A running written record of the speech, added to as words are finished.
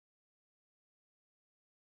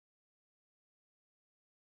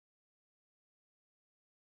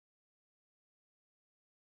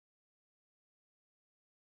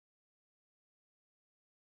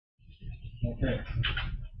Okay.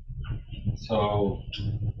 So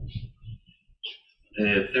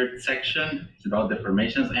the third section is about the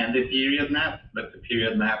formations and the period map, but the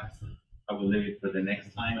period map I will leave it for the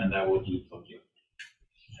next time, and I will do Tokyo.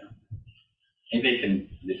 Maybe I can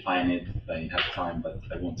define it if I have time, but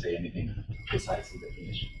I won't say anything besides the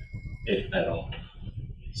definition, if at all.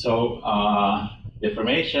 So the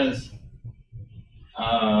formations,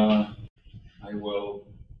 I will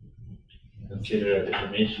consider a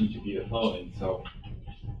deformation to be the following. So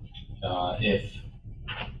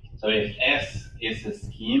if S is a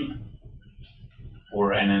scheme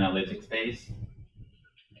or an analytic space,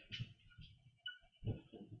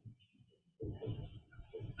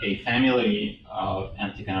 a family of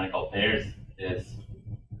anti-canonical pairs is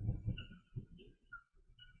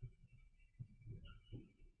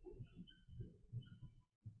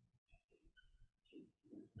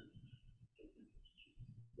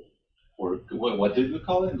or what did we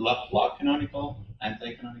call it? Log canonical,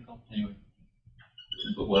 anti-canonical? Anyway,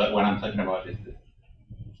 but what I'm talking about is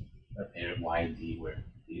the pair YD where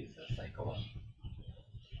D is a cycle of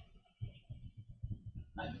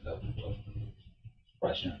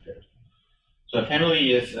rational pairs. So a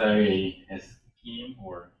family is a scheme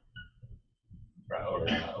or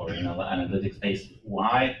an analytic space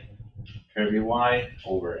Y, curvy Y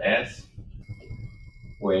over S,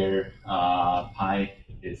 where pi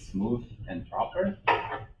is smooth and proper.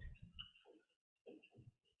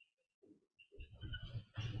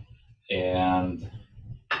 And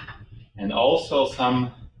also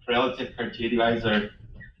some relative Cartier divisor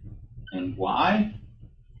in Y,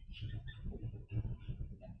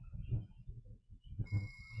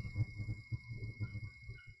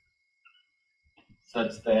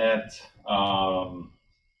 such that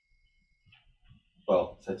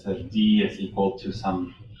such that D is equal to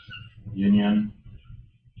some union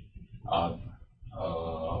of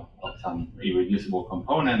some irreducible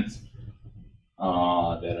components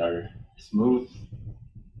that are smooth,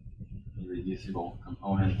 irreducible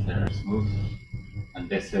components that are smooth, and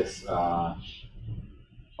this is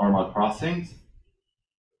normal crossings.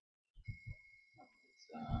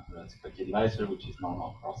 That's a Cartier divisor, which is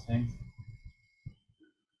normal crossings.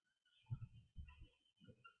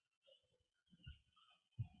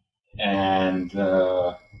 And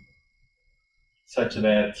such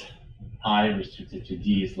that I restricted to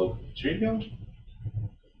D is locally trivial.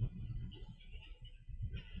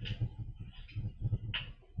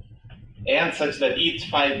 And such that each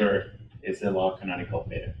fiber is a log canonical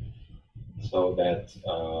pair. So that,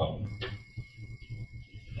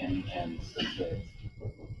 and such that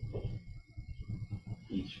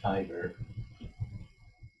each fiber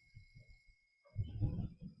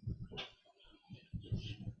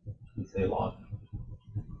is a log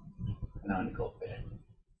canonical pair.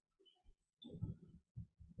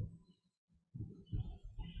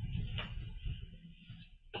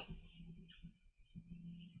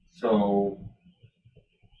 So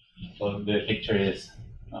the picture is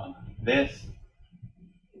this,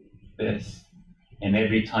 and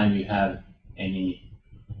every time you have any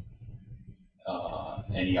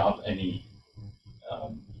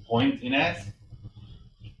point in S,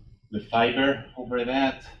 the fiber over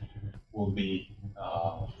that will be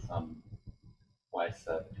some y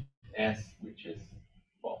sub S, which is,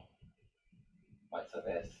 well, y sub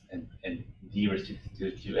S, and D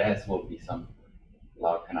restricted to S will be some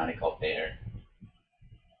log canonical pair.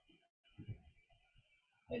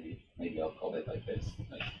 Maybe I'll call it like this.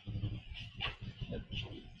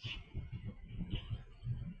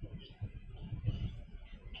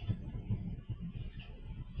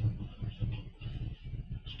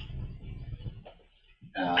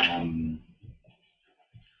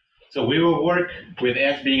 So we will work with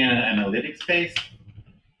S being an analytic space,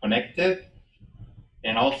 connected,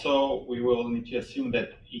 and also we will need to assume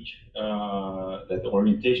that each that the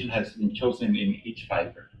orientation has been chosen in each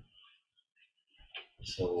fiber.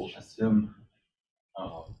 So assume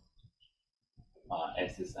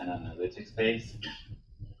S is an analytic space,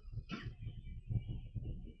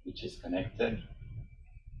 which is connected.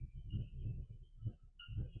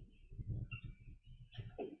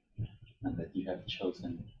 And that you have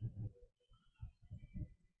chosen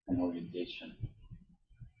an orientation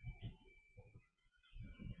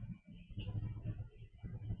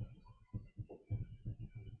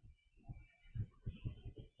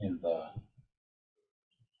in the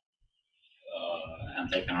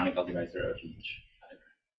anti-canonical divisor of each fiber.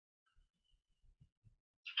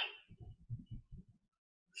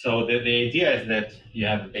 So the idea is that you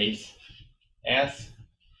have a base S,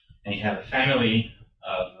 and you have a family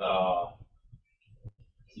of,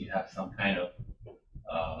 you have some kind of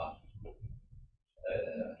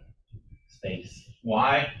space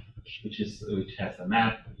Y, which has a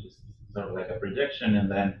map, which is sort of like a projection,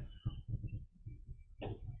 and then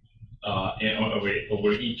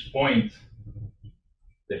over each point,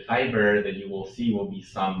 the fiber that you will see will be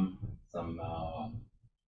some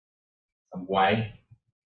Y,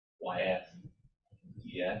 YS,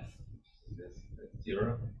 DS, this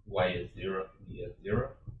 0, Y is 0, D is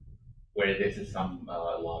 0, where this is some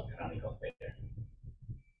log canonical pair.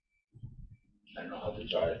 I don't know how to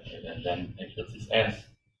draw it, and then if this is S,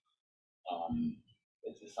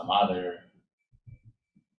 this is some other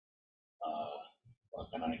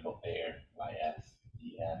canonical pair, YS,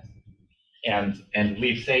 DS. And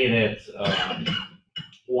we say that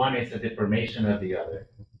one is a deformation of the other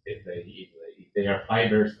if they are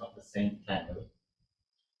fibers of the same family.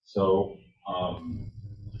 So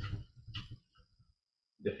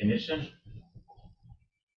definition.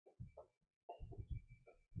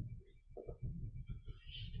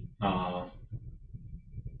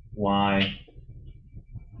 Y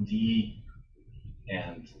D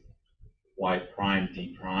and Y prime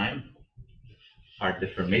D prime are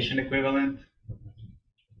deformation equivalent.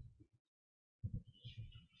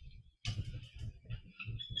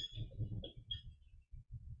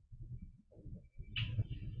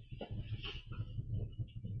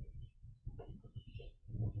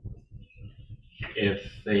 If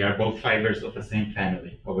they are both fibers of the same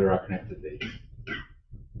family over a connected base.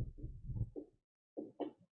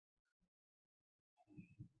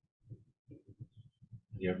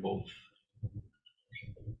 They are both.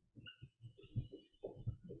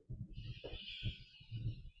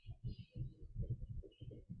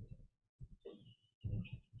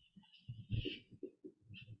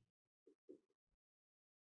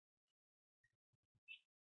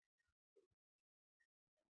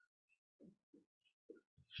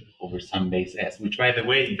 Over some base S, which, by the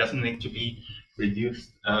way, it doesn't need to be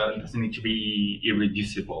reduced. It doesn't need to be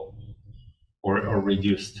irreducible or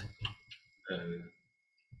reduced.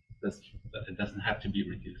 It doesn't have to be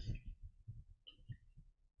reduced.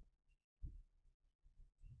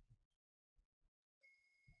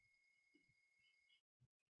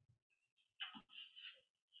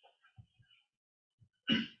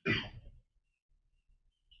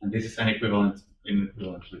 And this is an equivalent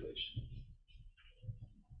relation.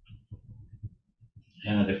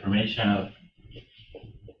 And a deformation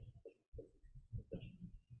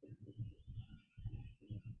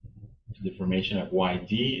of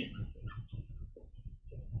YD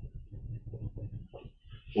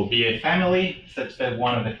will be a family such that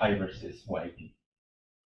one of the fibers is YD.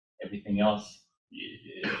 Everything else,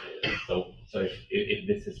 so if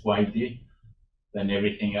this is YD, then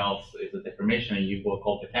everything else is a deformation, and you will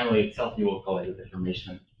call the family itself, you will call it a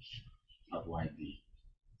deformation of YD.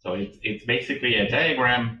 So it's basically a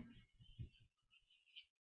diagram.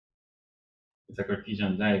 It's a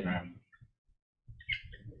Cartesian diagram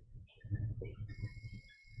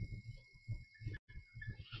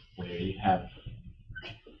where you have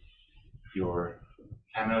your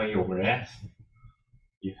family over S,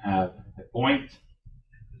 you have a point,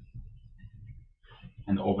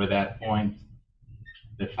 and over that point,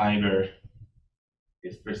 the fiber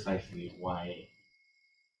is precisely YD.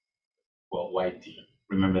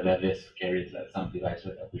 Remember that this carries some divisor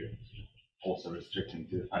that we're also restricting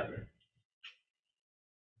to the fiber.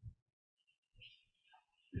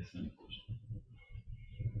 This one.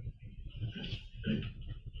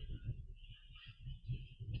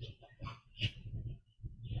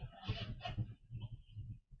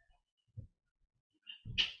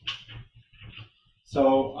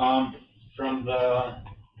 So from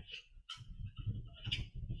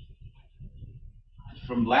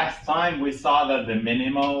last time, we saw that the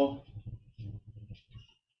minimal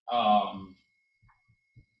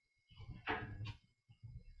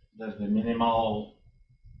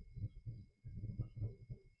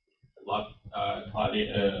log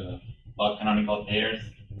canonical pairs.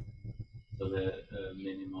 So the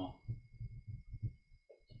minimal.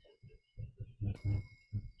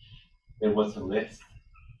 There was a list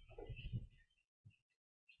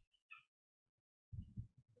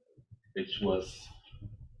which was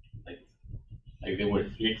like there were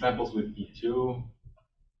 3 examples with E2.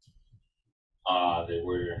 There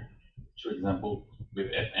were 2 examples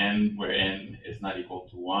with Fn where n is not equal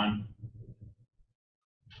to 1,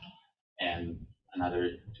 and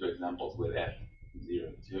another 2 examples with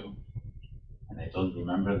F02. And I don't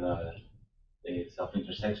remember the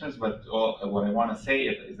self-intersections, but what I want to say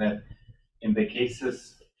is that in the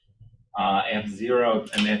cases F0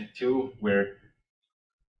 and F2, where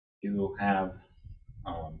you have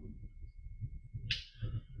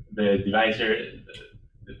the divisor,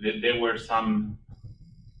 there were some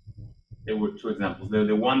there were two examples.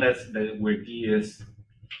 The one where D is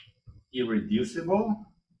irreducible,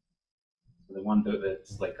 so the one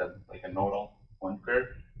that's like a nodal one curve.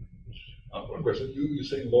 One question: you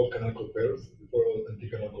say log canonical pairs before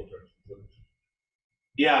anti-canonical pairs?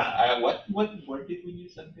 Yeah. What word did we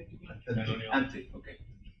use? Anti. Okay.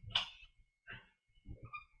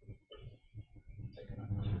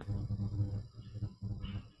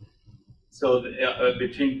 So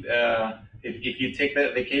between if you take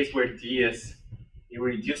the case where D is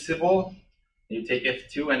irreducible, you take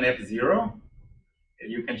F2 and F0,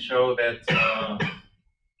 you can show that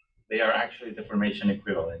they are actually deformation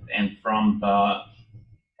equivalent. And from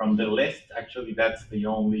the list, actually, that's the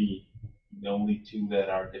only two that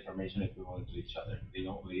are deformation equivalent to each other. The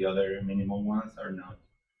other minimal ones are not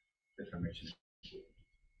deformation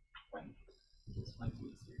equivalent. This one's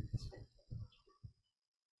easier.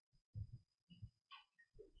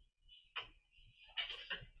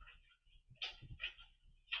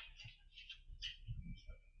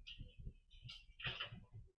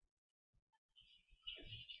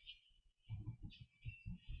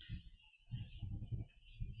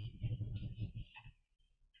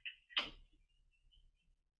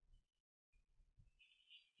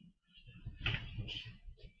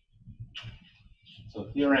 So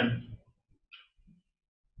theorem,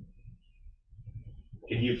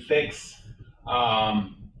 if you fix a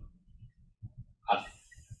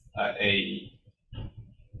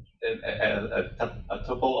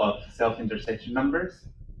tuple of self-intersection numbers,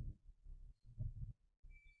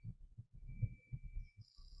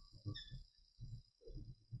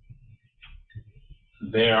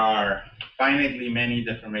 there are finitely many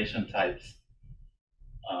deformation types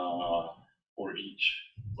for each,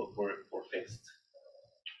 for fixed.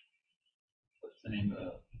 What's the name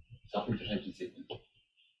of self-intersection sequence?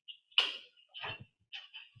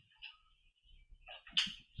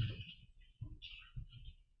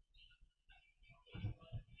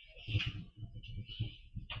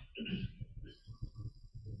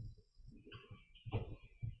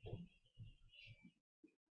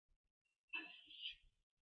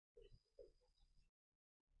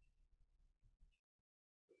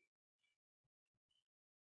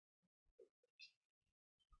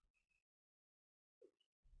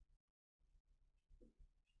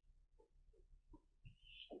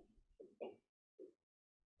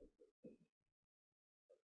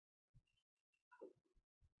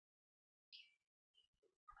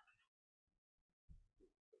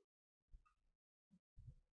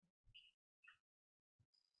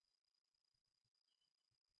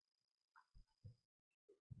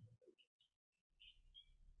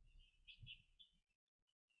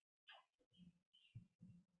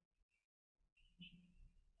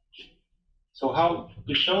 So how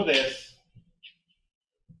to show this?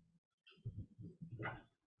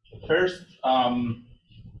 First,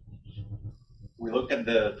 we look at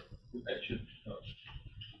the. I should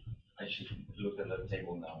look at the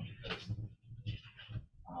table now because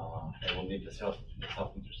I will need the self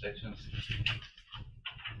intersections.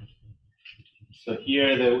 So here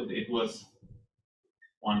it was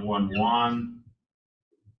 1, 1, 1,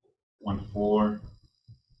 1, 4,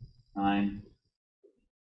 9.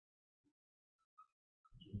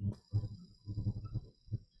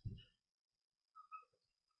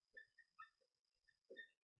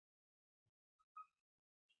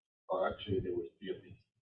 Or actually, there were 3 of these.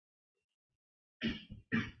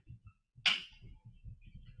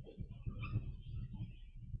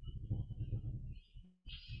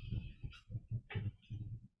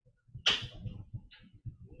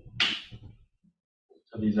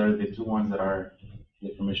 So these are the 2 ones that are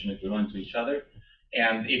deformation equivalent to each other.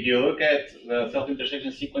 And if you look at the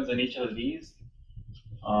self-intersection sequence on each of these,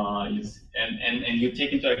 and you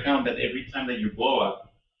take into account that every time that you blow up,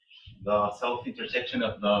 the self-intersection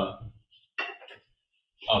of the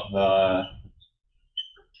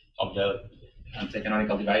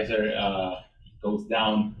anticanonical divisor goes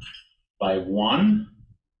down by 1,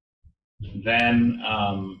 then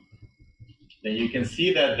you can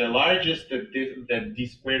see that the largest that d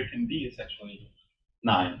squared can be is actually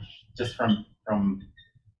 9, just from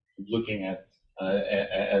looking at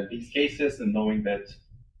these cases and knowing that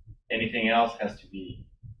anything else has to be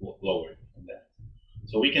lower than that.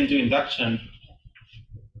 So we can do induction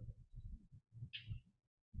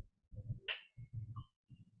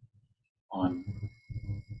on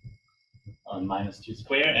 -2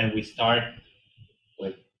 squared, and we start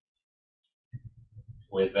with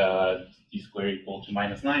d squared equal to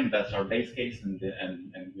 -9. That's our base case, and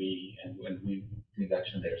we do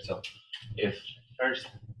induction there. So if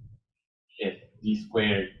d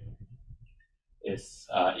squared is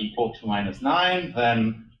equal to -9,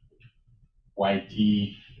 then YT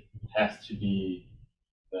has to be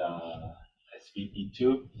the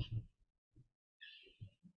SVP2,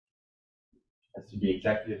 has to be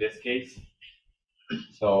exactly this case.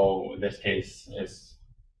 So this case is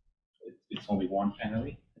it's only one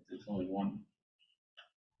finally. It's only one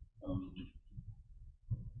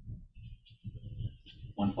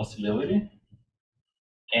possibility.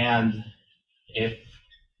 And if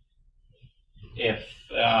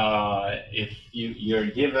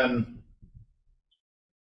you're given,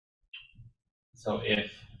 so if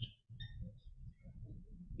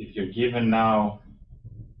you're given now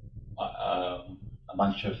a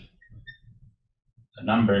bunch of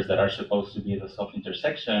numbers that are supposed to be the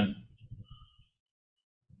self-intersection,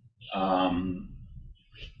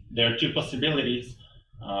 there are two possibilities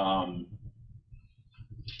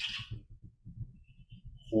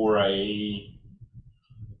for a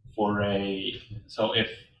so if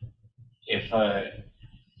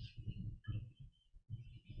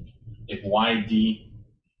YD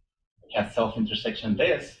has self-intersection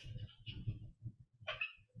this,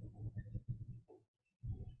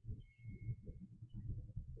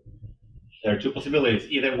 there are two possibilities.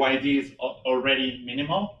 Either YD is already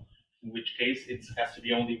minimal, in which case it has to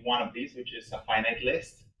be only one of these, which is a finite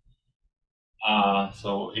list.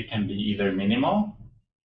 So it can be either minimal,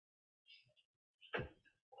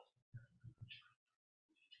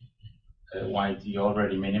 YD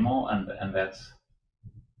already minimal, and that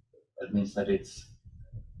means that it's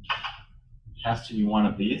has to be one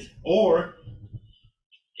of these, or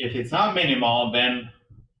if it's not minimal, then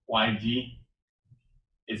YD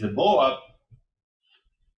is a blow-up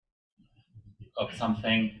of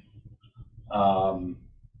something of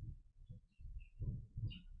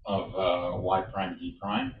Y prime D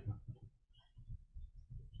prime,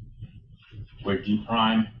 where D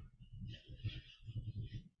prime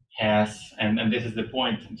has, and this is the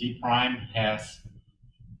point, D prime has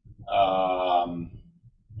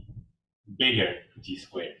bigger D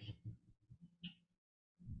squared.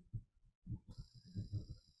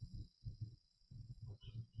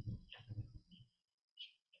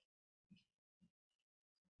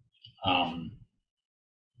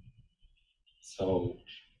 So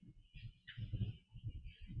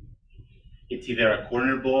it's either a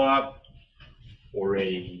corner blow up or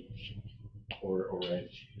a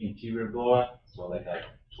interior blow up, so like a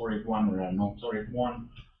toric one or a non-toric one.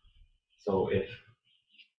 So if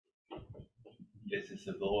this is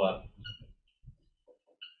a blow up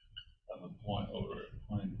of a point over a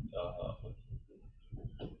point,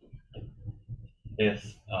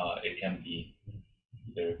 this it can be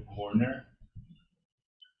either corner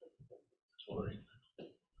toric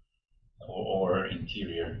or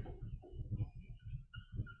interior.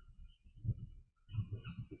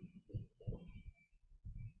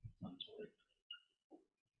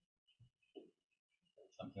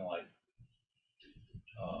 Something like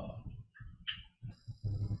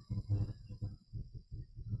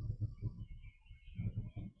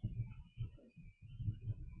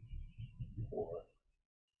or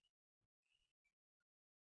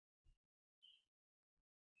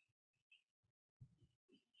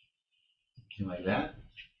something like that.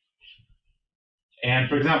 And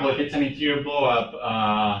for example, if it's an interior blow up,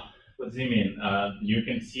 what does it mean? You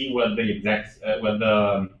can see what the exact what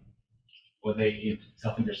the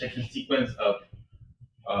self-intersection sequence of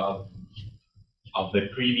the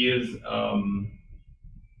previous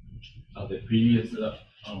of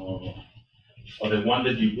the one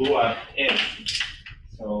that you blew up is.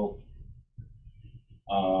 So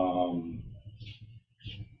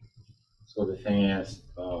so the thing is,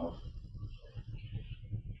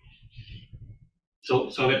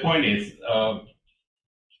 so the point is,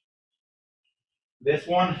 this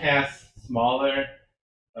one has smaller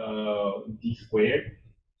D squared.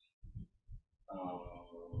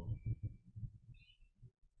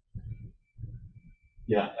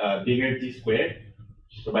 Bigger D squared.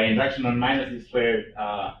 So by induction on minus D squared,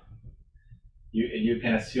 you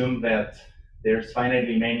can assume that there's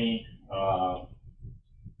finitely many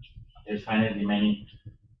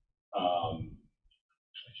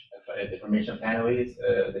deformation families,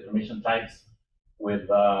 deformation types with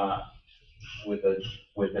the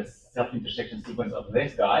self-intersection sequence of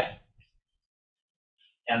this guy.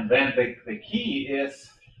 And then the key is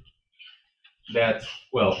that,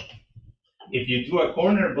 well, if you do a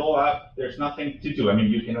corner blow up, there's nothing to do. I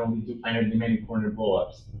mean, you can only do finitely many corner blow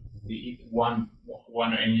ups, one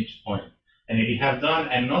in each point. And if you have done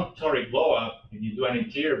a non-toric blow up, if you do an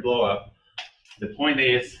interior blow up, the point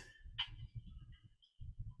is,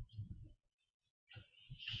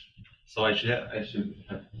 so I should have,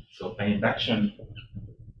 so by induction,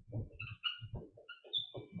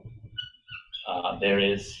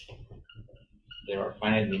 there are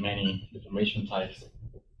finitely many deformation types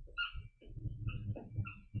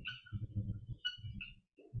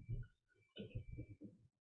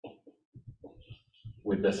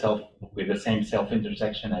with the same self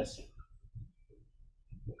intersection as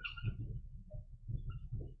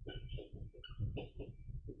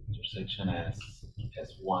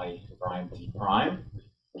y prime t prime.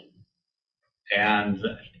 And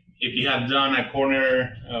if you have done a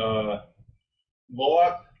corner blow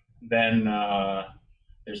up, then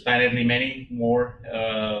there's finitely many more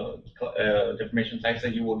deformation types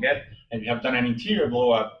that you will get. And if you have done an interior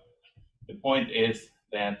blow up, the point is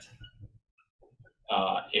that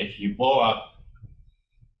if you blow up,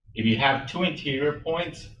 if you have two interior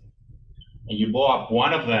points and you blow up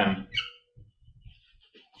one of them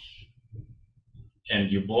and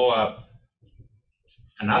you blow up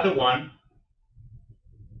another one,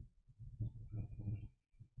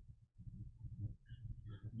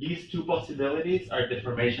 these two possibilities are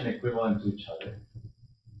deformation equivalent to each other.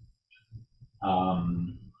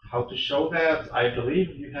 How to show that? I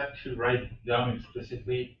believe you have to write down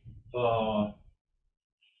explicitly.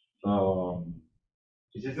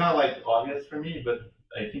 This is not like obvious for me, but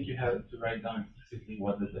I think you have to write down explicitly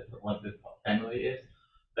what the family is.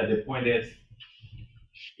 That the point is,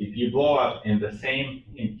 if you blow up in the same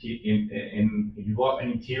if you blow up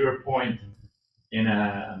an interior point in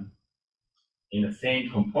the same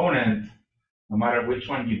component, no matter which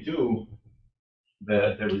one you do,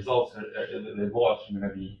 the results the blowups are going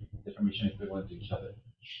to be deformation equivalent to each other.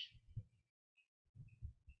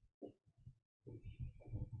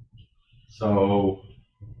 So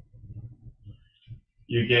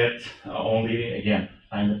you get only, again,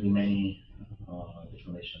 finitely many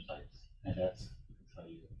deformation types, and that's how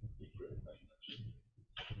you prove it.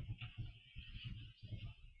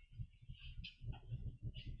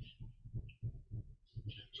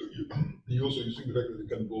 So you also using the fact that you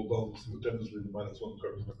can go down simultaneously in -1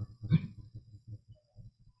 curve.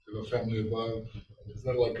 You have a family above. It's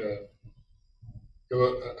not like you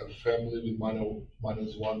have a family with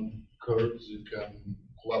 -1 curves. You can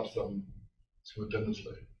collapse them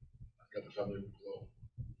simultaneously. Get the family below.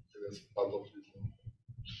 So that's part of this one.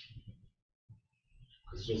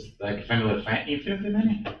 It's just like family of infinitely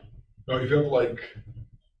many. no, if you have like.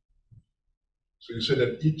 So you say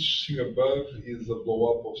that each thing above is a blow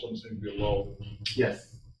up of something below. Yes.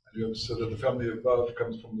 And you have said that the family above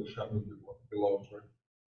comes from the family below, right?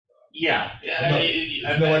 Yeah.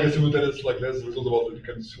 It's not like a simultaneous, like that's the result of all that you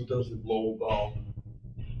can simultaneously blow down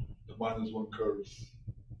the -1 curves.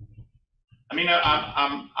 I mean,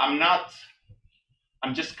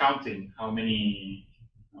 I'm just counting how many.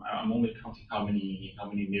 I'm only counting how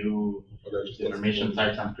many new deformation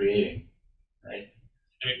types I'm creating, right?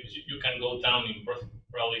 I mean, you can go down in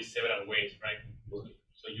probably several ways, right?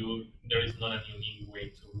 So there is not a unique way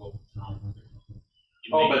to go down.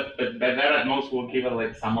 But that at most will give it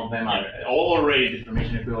like some of them are already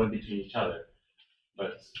deformation equivalent between each other,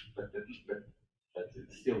 but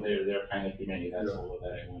it's still there are finitely many. That's all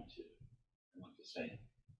that I want to say.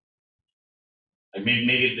 Like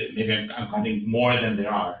maybe I'm counting more than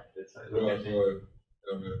there are. That's Right.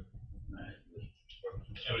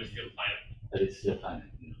 So it's still finite. But it's still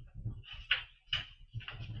finite.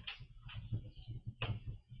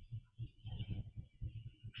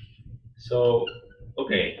 So,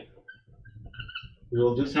 okay, we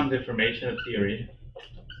will do some deformation of theory,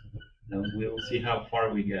 and we'll see how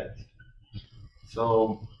far we get. So,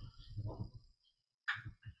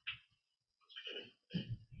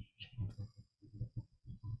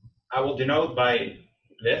 I will denote by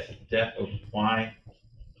this depth of y.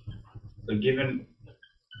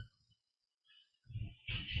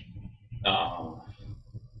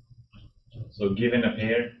 So given a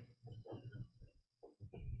pair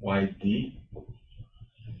yd,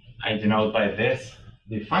 I denote by this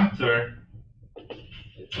the functor.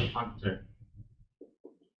 It's a functor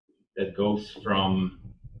that goes from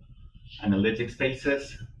analytic spaces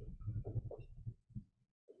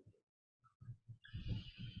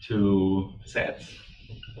to sets,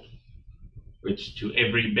 which to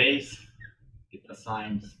every base it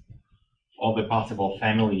assigns all the possible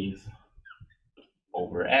families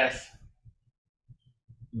over S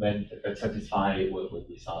that satisfy what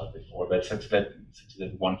we saw before, but such that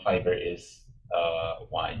one fiber is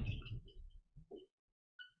yd.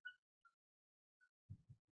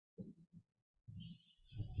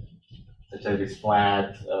 Such that it's flat,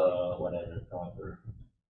 whatever, however.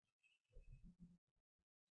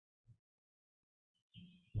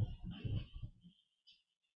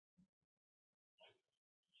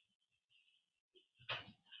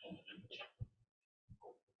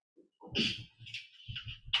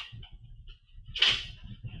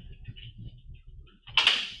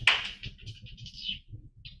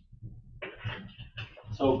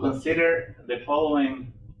 So consider the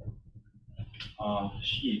following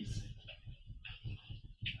sheaves.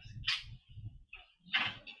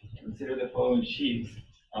 Consider the following sheaves.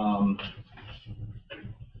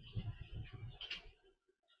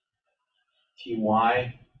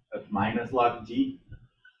 Ty of minus log d,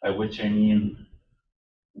 by which I mean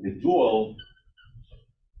the dual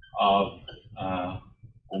of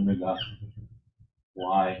omega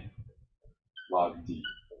y log d.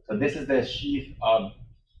 So this is the sheaf of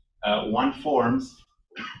one forms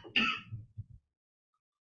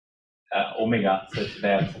omega such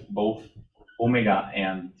that both omega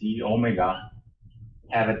and d omega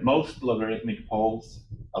have at most logarithmic poles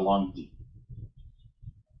along d.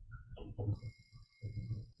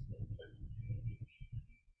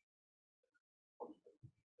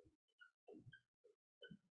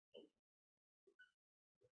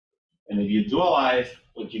 And if you dualize,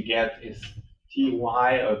 what you get is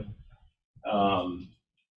Ty of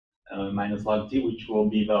minus log d, which will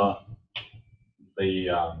be the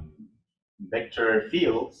vector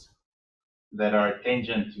fields that are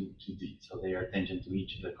tangent to d. So they are tangent to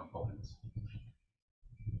each of the components.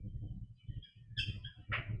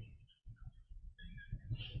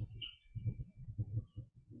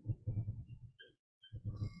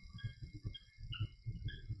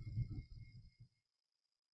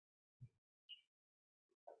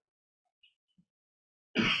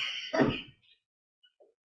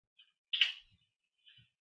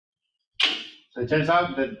 So it turns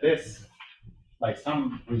out that this, like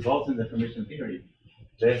some results in deformation theory,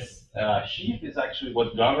 this sheaf is actually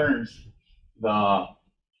what governs the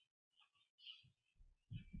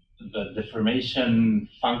deformation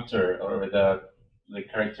functor, or the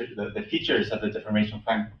features of the deformation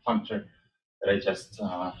functor that I just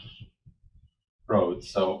wrote.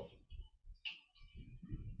 So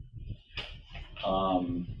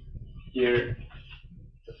here,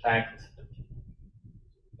 the fact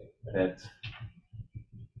that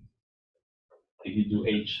if you do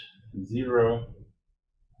H0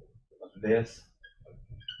 of this,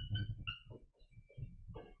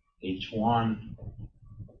 H1,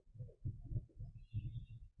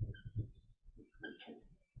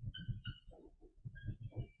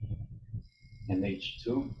 and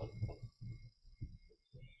H2,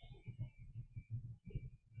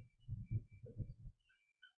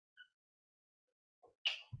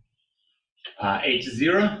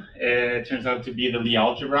 H0 turns out to be the Lie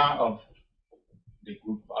algebra of the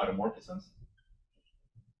group automorphisms.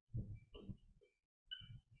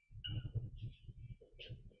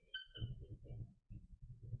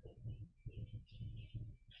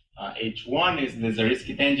 H1 is the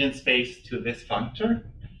Zariski tangent space to this functor.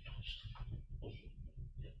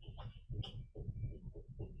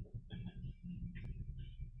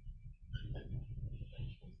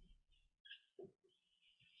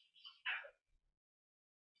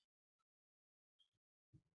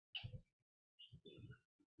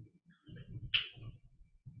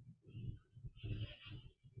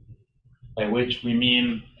 By which we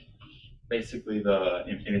mean basically the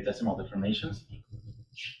infinitesimal deformations.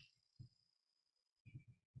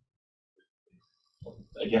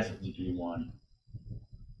 I guess of degree 1,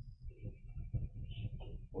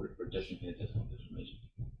 or just infinitesimal deformation.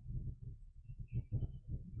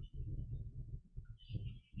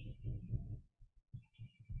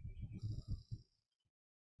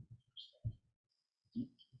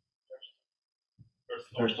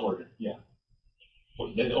 First order, yeah.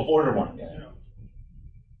 Of order 1, yeah.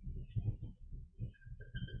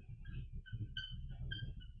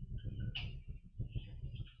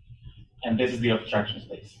 And this is the abstraction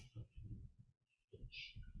space.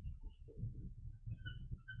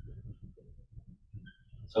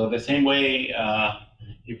 So the same way,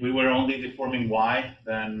 if we were only deforming y,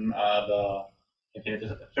 then the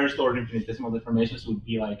first order infinitesimal deformations would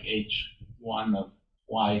be like H1 of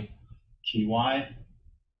y ty.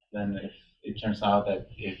 Then if it turns out that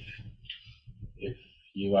if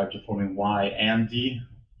you are deforming y and d,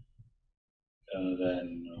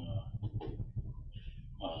 then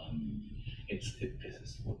this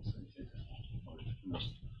is what's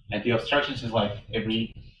and the obstructions is like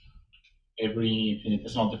every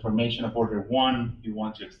infinitesimal deformation of order 1, you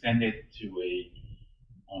want to extend it to a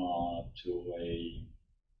to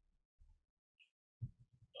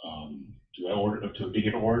a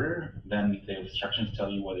bigger order. Then the obstructions tell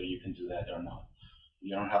you whether you can do that or not. If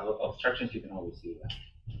you don't have obstructions, you can always do that.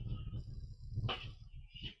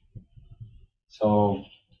 So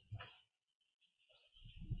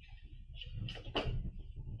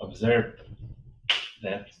observe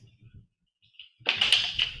that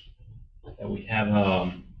we have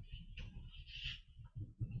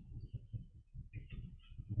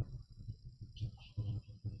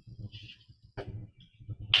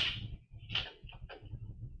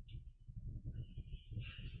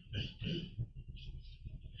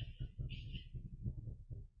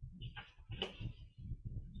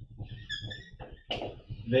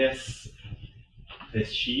this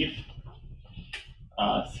sheaf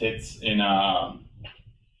sits in an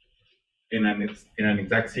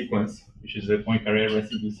exact sequence, which is the Poincaré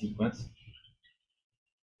residue sequence.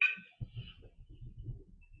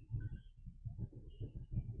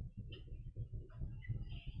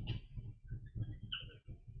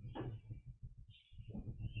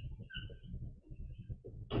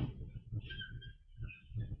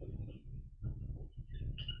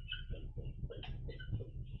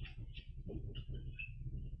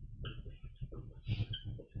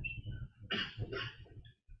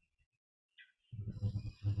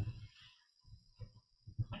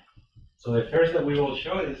 So the first that we will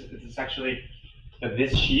show is actually that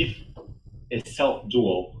this sheaf is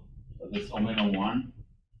self-dual. So this omega 1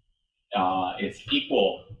 is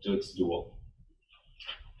equal to its dual.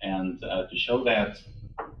 And to show that,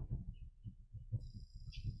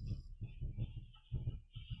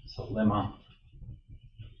 so lemma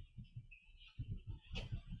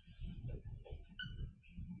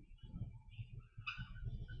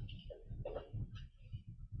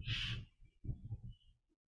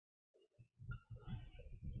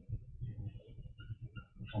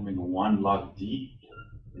omega 1 log D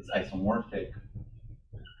is isomorphic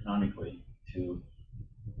canonically to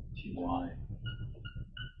Ty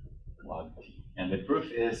log D. And the proof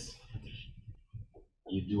is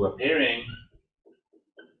you do a pairing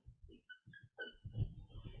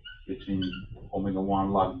between omega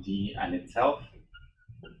 1 log D and itself.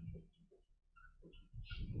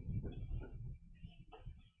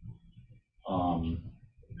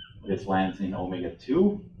 This lands in omega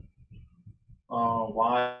 2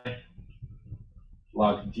 Y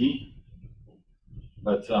log D,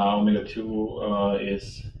 but omega 2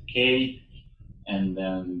 is K, and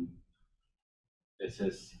then this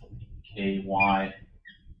is KY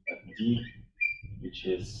of D, which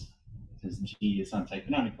is, since G is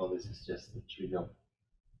anti-canonical, this is just the trivial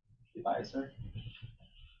divisor.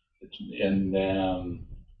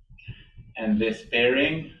 And this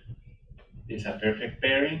pairing is a perfect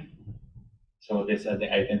pairing. So this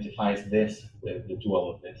identifies this with the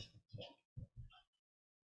dual of this. So.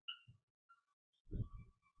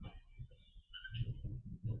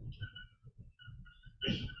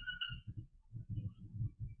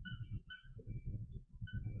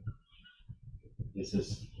 This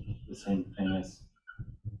is the same thing as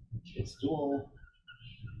its dual,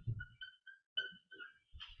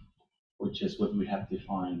 which is what we have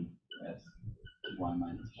defined as 1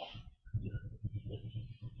 minus 1.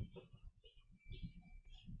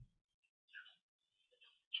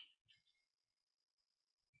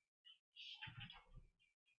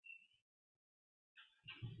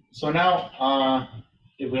 So now,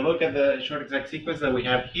 if we look at the short exact sequence that we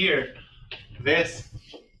have here, this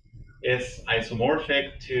is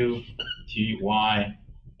isomorphic to Ty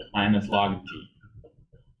minus log D.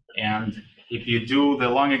 And if you do the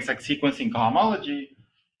long exact sequence in cohomology,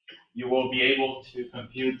 you will be able to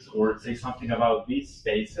compute or say something about these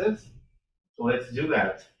spaces. So let's do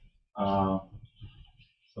that.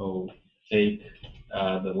 So take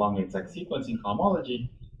the long exact sequence in cohomology.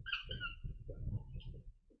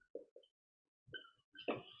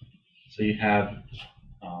 So you have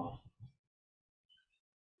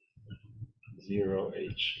 0h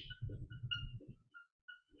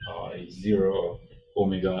 0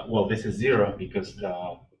 omega. Well, this is 0 because it's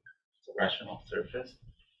a rational surface.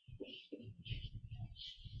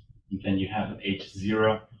 And then you have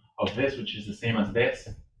h0 of this, which is the same as this.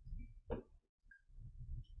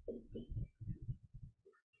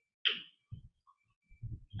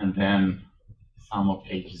 And then sum of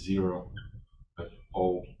h0 of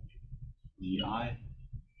O di.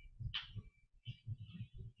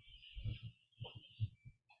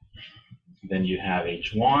 Then you have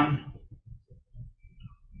h1,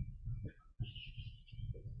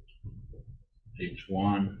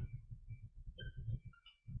 h1,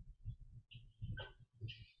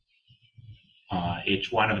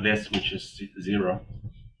 h1 of this, which is 0,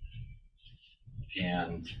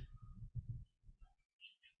 and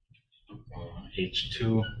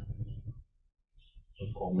h2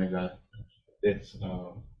 of omega, this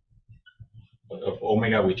of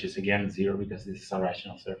omega, which is again 0 because this is a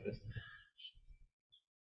rational surface.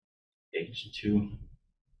 H2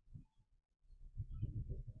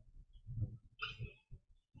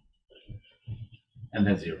 and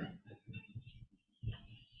then 0.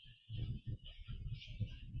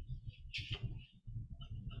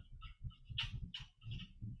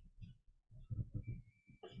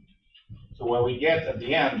 So what we get at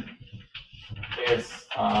the end is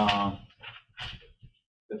the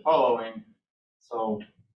following. So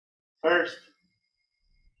first,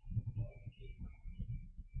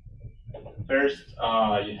 First,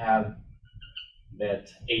 you have that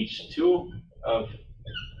H2 of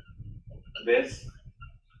this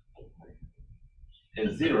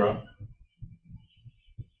is 0,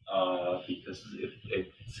 because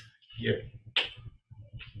it's here.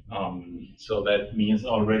 So that means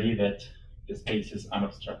already that the space is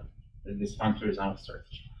unobstructed, that this functor is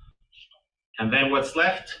unobstructed. And then what's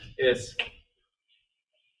left is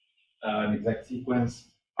an exact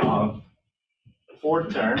sequence of 4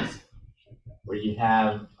 terms where you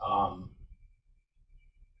have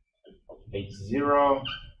H0,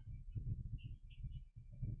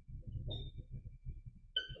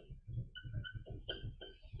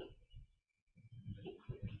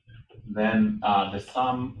 then the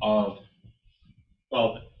sum of,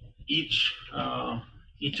 well, each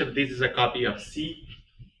of these is a copy of C,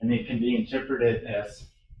 and it can be interpreted as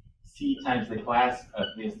C times the class of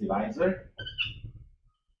this divisor,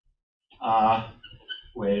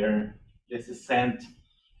 where this is sent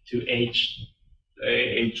to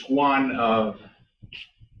H1 of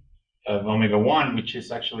omega 1, which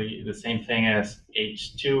is actually the same thing as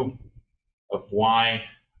H2 of Y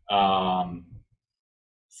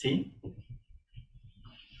C.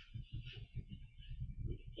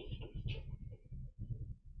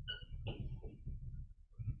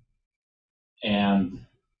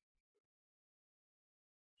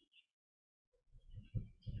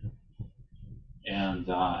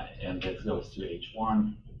 And this goes to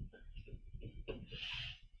H1.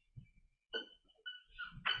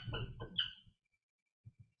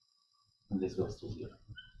 And this goes to 0.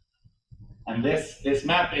 And this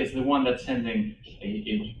map is the one that's sending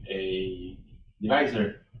a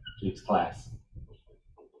divisor to its class.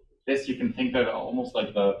 This you can think of almost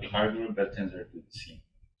like the Picard group that sends her to C.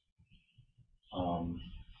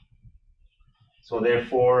 So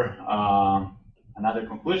therefore, another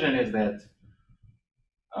conclusion is that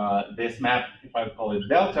this map, if I call it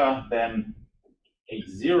delta, then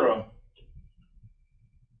H0,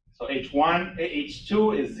 so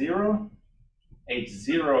H2 is 0,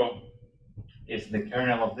 H0 is the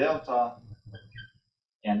kernel of delta,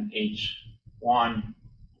 and H1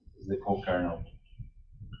 is the co-kernel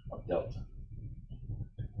of delta.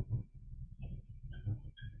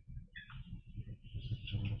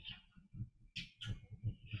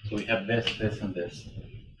 So we have this, this, and this.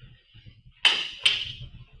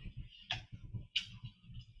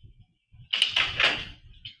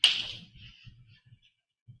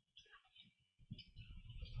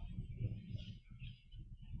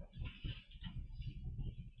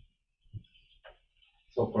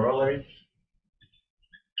 So corollary.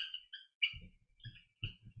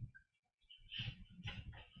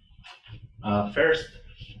 First,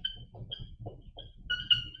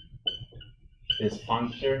 this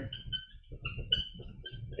functor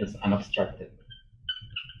is unobstructed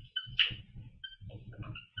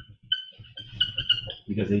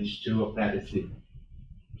because H2 of that is 0.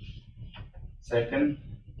 Second,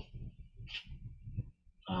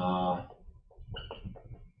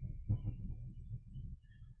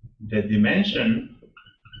 the dimension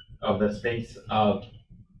of the space of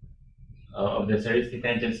the Zariski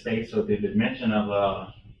tangent space, so the dimension of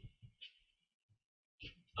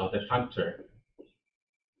the functor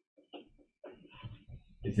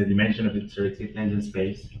is the dimension of the Zariski tangent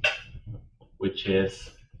space, which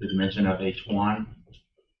is the dimension of H1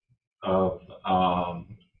 of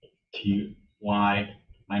Ty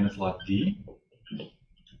minus log D,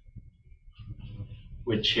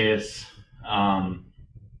 which is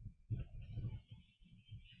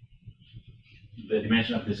the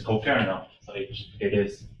dimension of this co-kernel. So it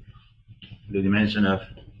is the dimension of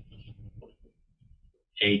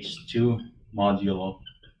H2 modulo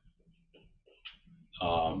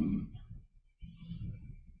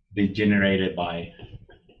degenerated by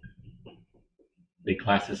the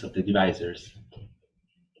classes of the divisors.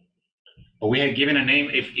 But we had given a name.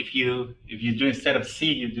 If you do instead of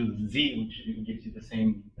C, you do Z, which gives you the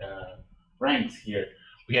same ranks here.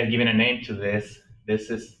 We had given a name to this. This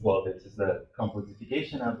is the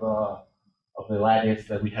complexification of the lattice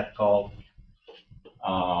that we had called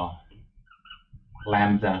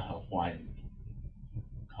lambda of Y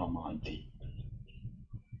comma D,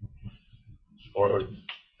 or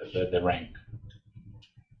the rank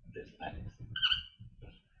of this lattice,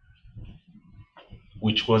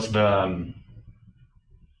 which was the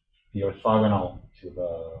orthogonal to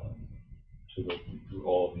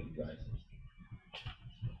all of these guys.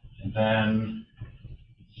 And then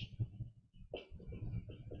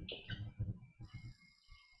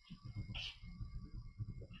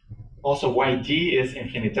also YD is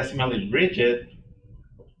infinitesimally rigid.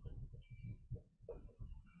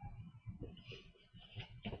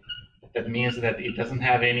 That means that it doesn't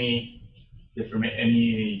have any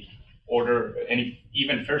order, any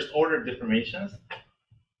even first order deformations.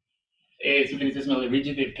 It's infinitesimally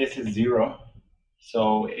rigid if this is 0.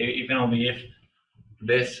 So even only if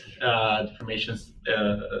this deformations,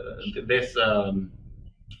 this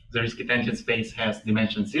Zariski tangent space has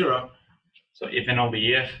dimension 0. So if and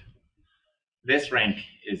only if this rank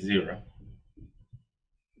is 0.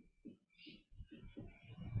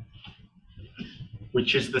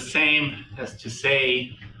 Which is the same as to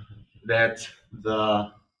say that the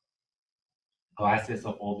classes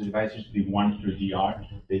of all the divisors D1 through DR,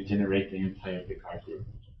 they generate the entire Picard group.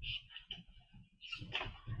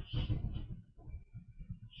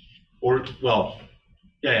 Or, well,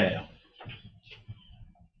 yeah.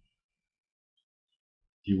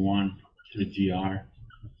 D1 through DR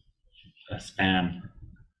span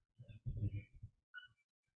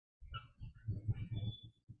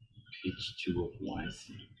H2 of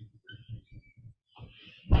YC.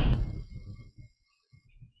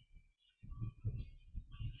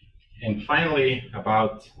 And finally,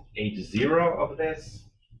 about H0 of this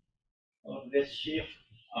sheaf,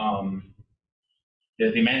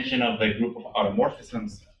 the dimension of the group of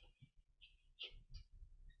automorphisms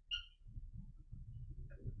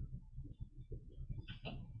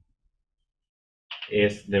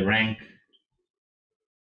is the rank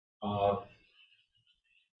of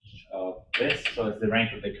this, so it's the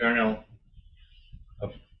rank of the kernel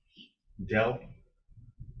of del,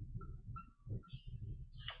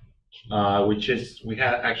 which is, we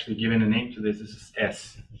had actually given a name to this. This is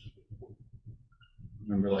S.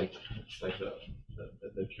 Remember, like, it's like the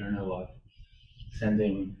kernel of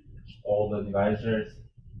sending all the divisors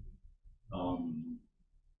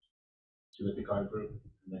to the Picard group,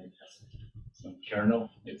 and then it has some kernel.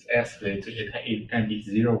 It's S. It can be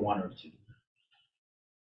 0, 1, or 2.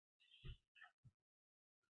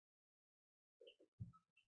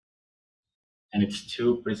 And it's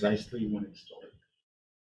 2 precisely when it's stored.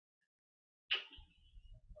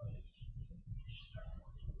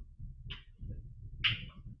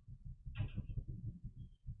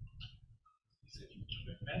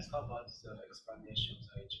 Let's talk about the explanation of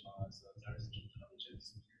HMR's Zariski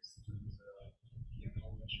tangents used to the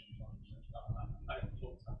information function. I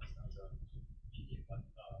don't understand the PD, but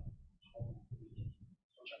how we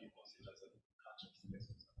usually consider the tangent space.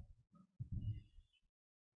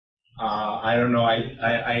 I don't know.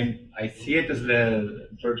 I see it as the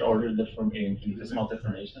first order infinitesimal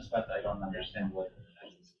deformations, but I don't understand what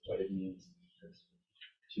it means.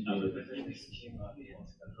 To do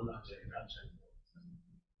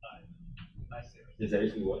is there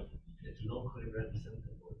what? It's locally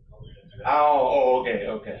representable. Oh, okay.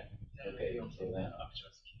 So then,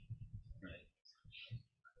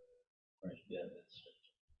 right, yeah, that's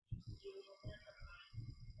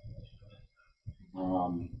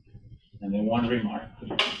right. And then one remark.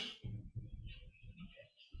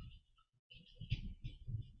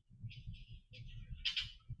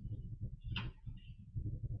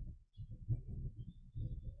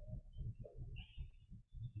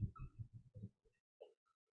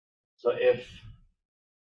 So if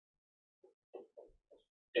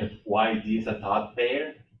YD is a Todd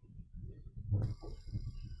pair,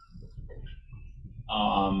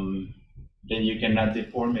 then you cannot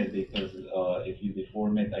deform it, because if you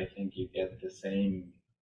deform it, I think you get the same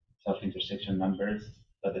self-intersection numbers,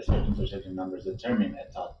 but the self-intersection numbers determine a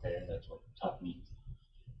Todd pair. That's what Todd means.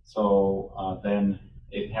 So then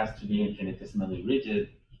it has to be infinitesimally rigid.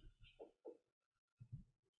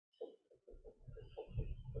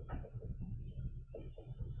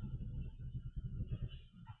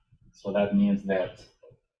 So that means that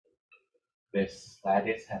this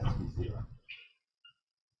lattice has to be 0.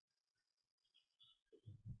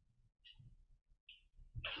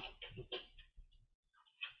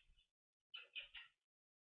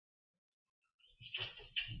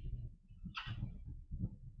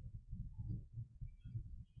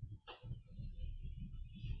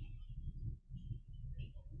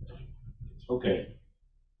 Okay.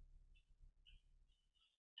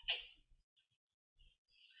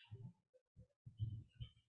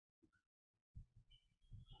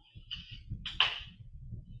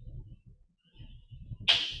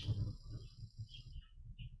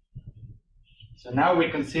 So now we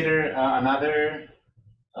consider another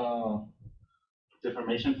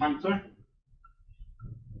deformation functor.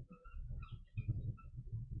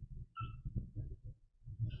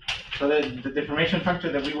 So the deformation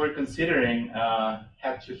functor that we were considering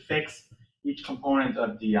had to fix each component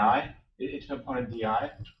of DI,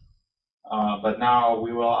 but now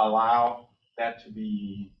we will allow that to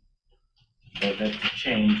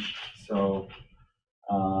change. So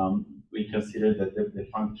we we consider the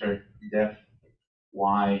functor def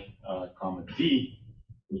y comma d,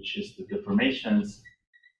 which is the deformations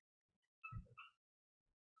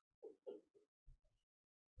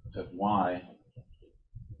of y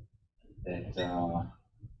that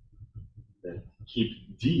that keep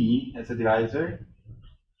d as a divisor.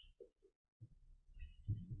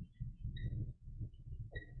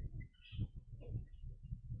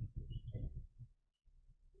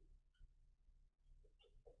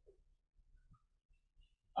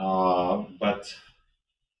 But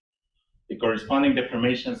the corresponding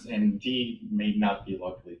deformations in D may not be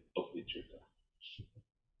locally trivial.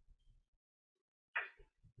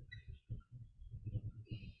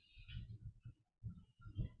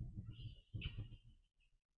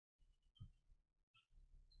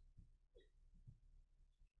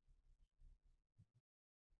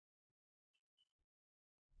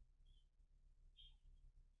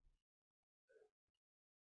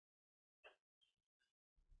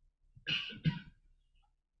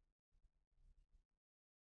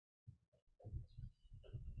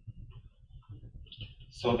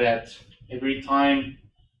 So that every time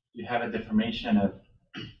you have a deformation of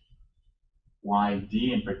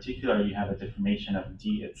YD in particular, you have a deformation of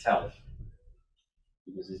D itself,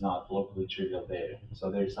 because it's not locally trivial there.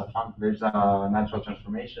 So there's a natural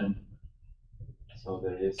transformation. So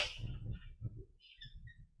there is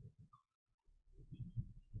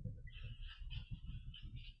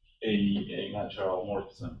a natural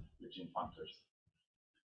morphism between functors.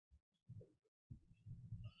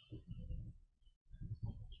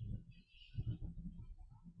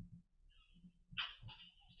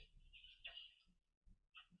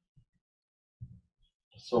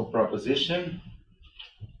 So proposition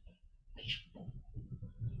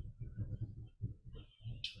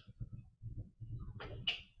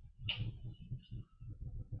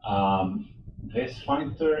this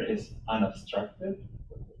functor is unobstructed.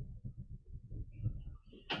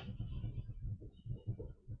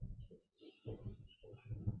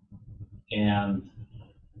 And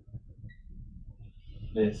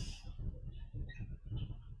this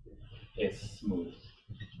is smooth.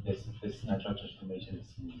 This natural transformation is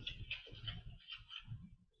smooth.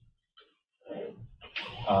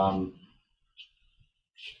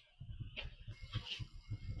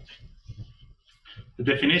 The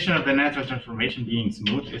definition of the natural transformation being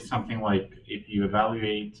smooth is something like if you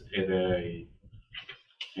evaluate at a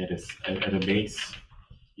base,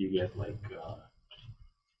 you get like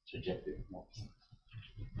surjective morphism.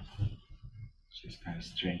 Which is kind of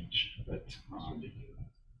strange, but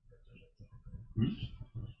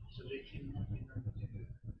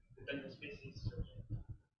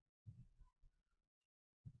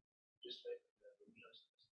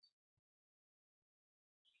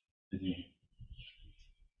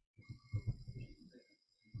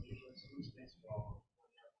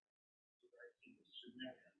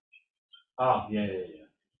yeah.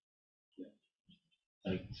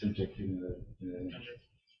 Like subjective in the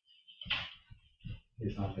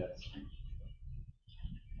it's not that strange.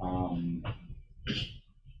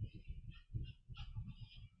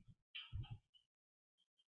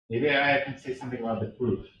 Maybe I can say something about the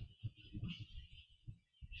proof.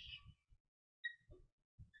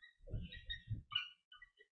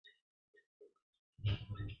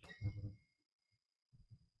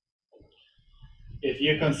 If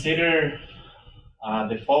you consider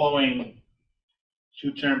the following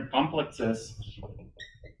two-term complexes,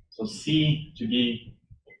 so C to be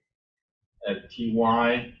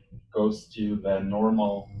Ty goes to the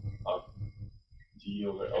normal of D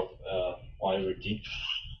over Y over D,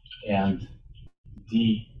 and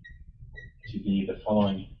D to be the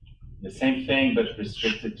following, the same thing but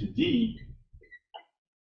restricted to D.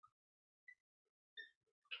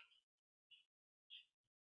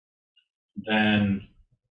 Then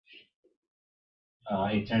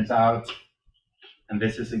it turns out, and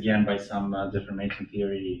this is again by some deformation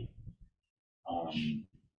theory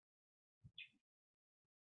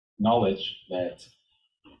knowledge, that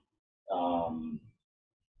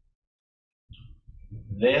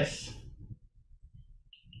this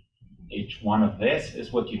H1 of this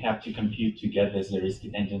is what you have to compute to get this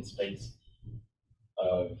Zariski tangent space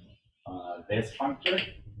of this functor.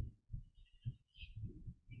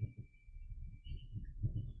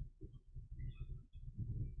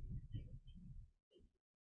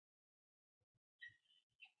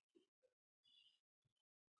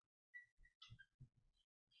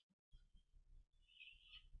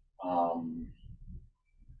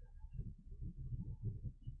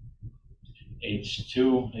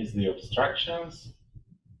 H2 is the obstructions.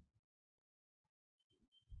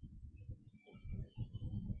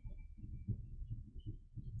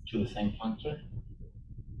 to the same functor.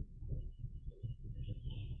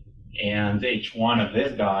 And h1 of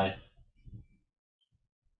this guy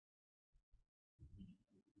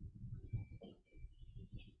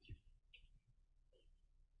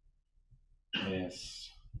is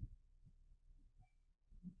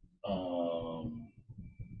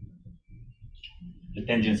the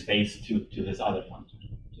tangent space to this other function,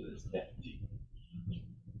 to this depth d.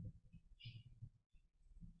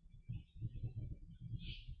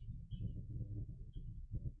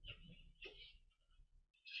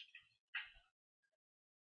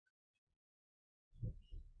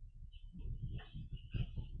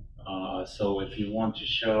 So if you want to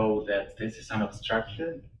show that this is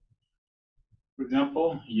unobstructed, for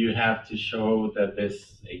example, you have to show that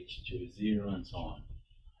this h2 is 0 and so on.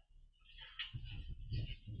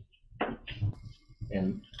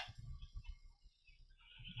 And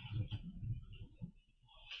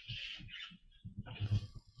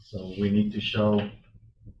so we need to show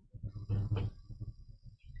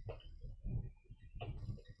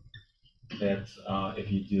that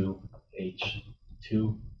if you do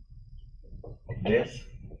h2 of this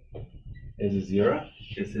is a 0,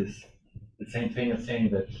 this is the same thing as saying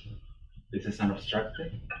that this is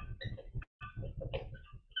unobstructed.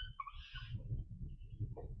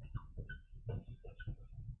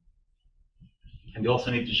 And you also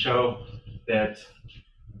need to show that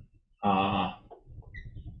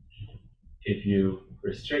if you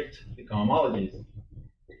restrict the cohomologies,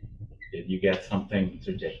 that you get something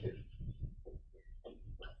surjective.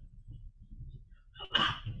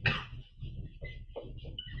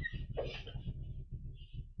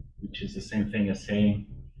 Which is the same thing as saying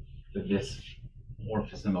that this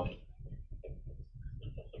morphism of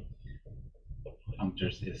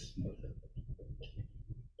functors is smooth.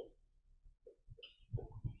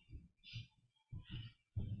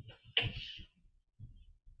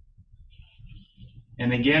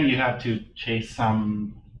 And again, you have to chase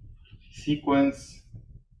some sequence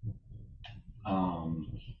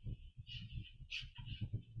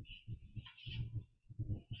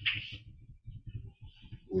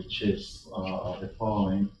which is the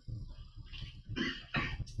following.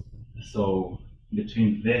 So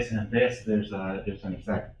between this and this, there's an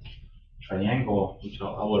exact triangle, which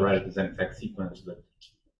I will write as an exact sequence, but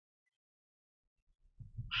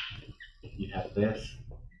you have this,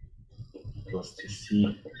 goes to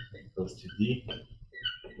C, goes to D,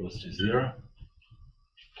 goes to 0.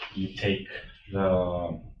 You take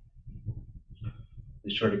the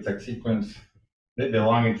short exact sequence, the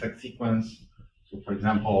long exact sequence. So for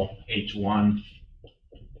example, H1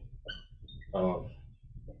 of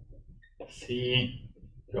C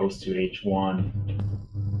goes to H1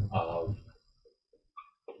 of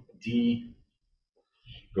D,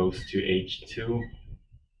 goes to H2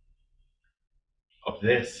 of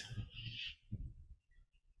this,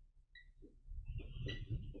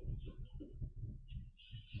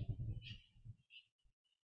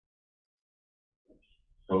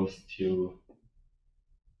 goes to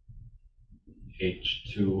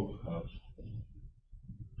H2 of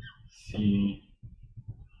C,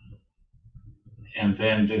 and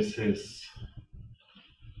then this is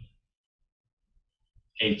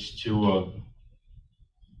H2 of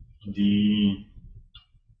D,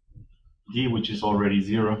 which is already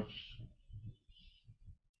 0.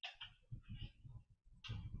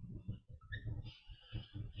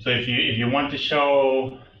 So if you want to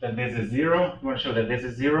show that this is 0, you want to show that this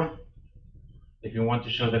is 0. If you want to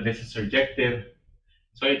show that this is surjective,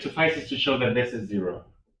 so it suffices to show that this is 0.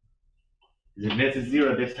 If this is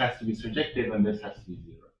 0, this has to be surjective, and this has to be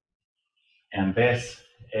 0. And this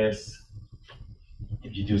is,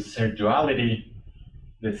 if you do Serre duality,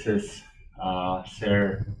 this is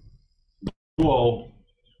Serre dual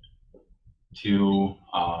to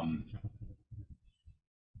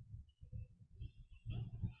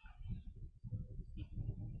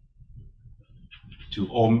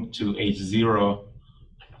to H0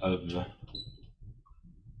 of,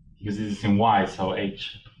 because this is in Y, so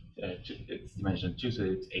it's dimension 2, so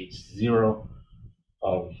it's H0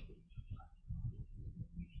 of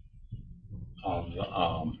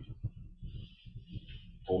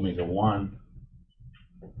omega 1,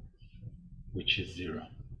 which is 0.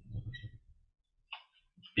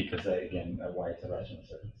 Because again, Y is a rational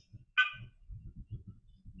surface.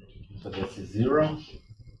 So this is 0.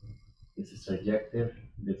 This is surjective,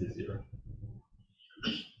 this is 0.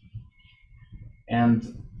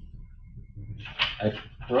 And a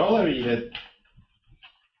corollary that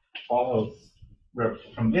follows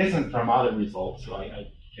from this and from other results, so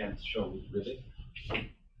I can't show it really,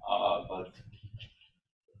 but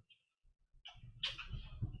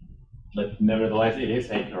but nevertheless, it is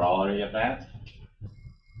a corollary of that.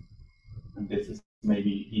 And this is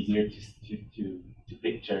maybe easier to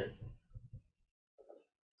picture.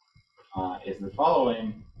 Is the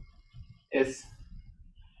following: is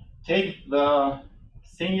take the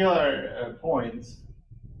singular points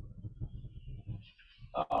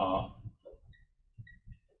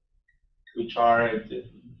which are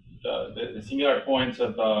the singular points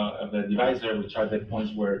of the divisor, which are the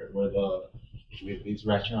points where these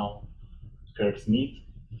rational curves meet.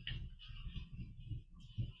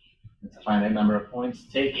 It's a finite number of points.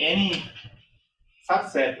 Take any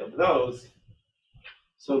subset of those,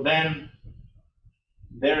 so then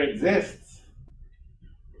there exists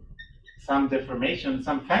some deformation,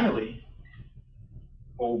 some family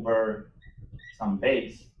over some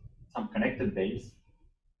base, some connected base.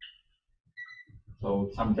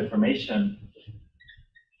 So some deformation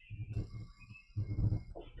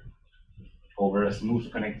over a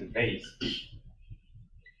smooth connected base.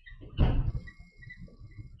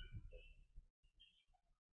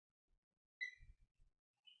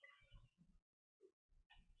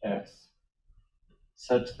 Yes.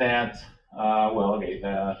 Such that, well, okay,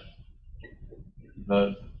 the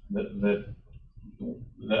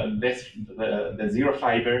zero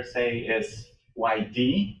fiber, say, is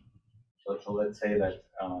YD. So let's say that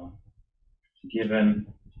given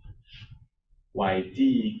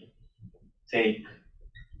YD, take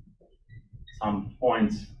some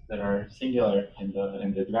points that are singular in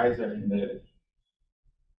the divisor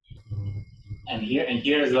and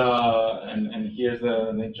here's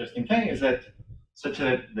the interesting thing is that such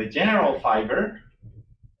that the general fiber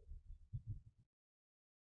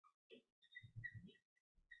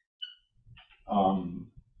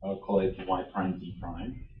I'll call it y prime d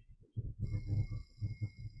prime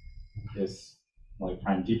is y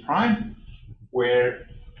prime d prime, where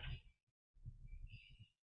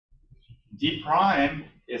d prime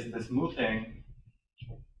is the smoothing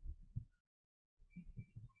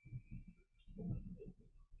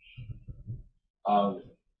of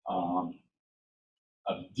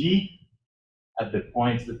d at the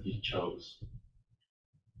points that you chose,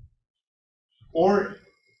 or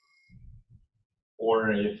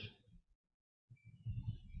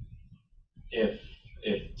if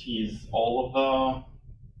t is all of the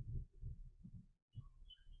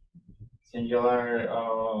singular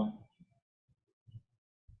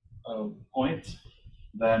points,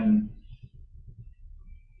 then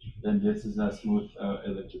this is a smooth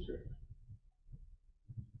elliptic curve.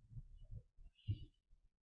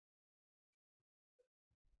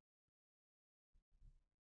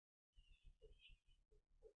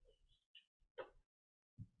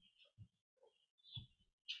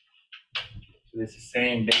 So this is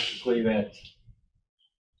saying basically that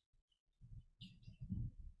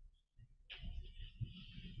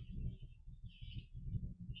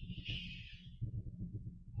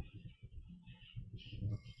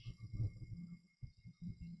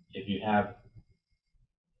if you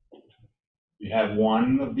have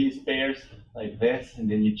one of these pairs like this, and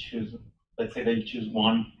then you choose, let's say that you choose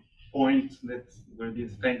one point that's where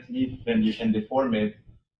these things meet, then you can deform it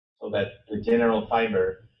so that the general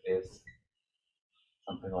fiber is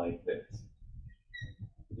something like this.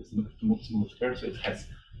 This smooth curve, so it has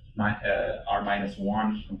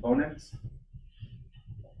r-1 components.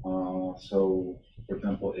 So, for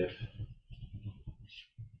example, if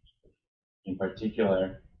in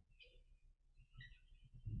particular,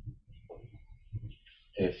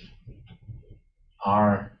 if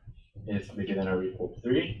r is bigger than or equal to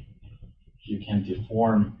 3, you can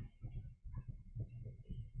deform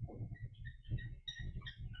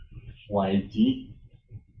yd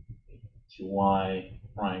to y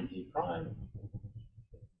prime d prime,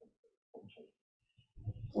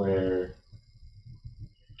 where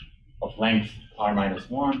of length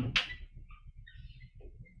r-1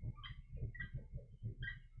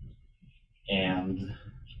 and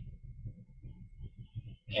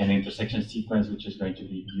an intersection sequence which is going to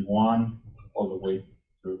be d1 all the way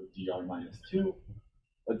through dr-2.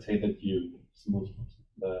 Let's say that you smooth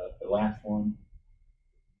the last one.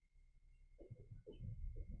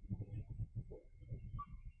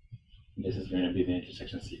 This is going to be the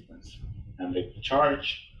intersection sequence. And the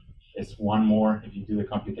charge is one more, if you do the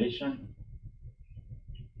computation,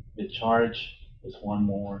 the charge is one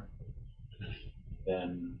more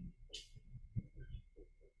than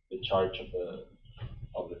the charge of the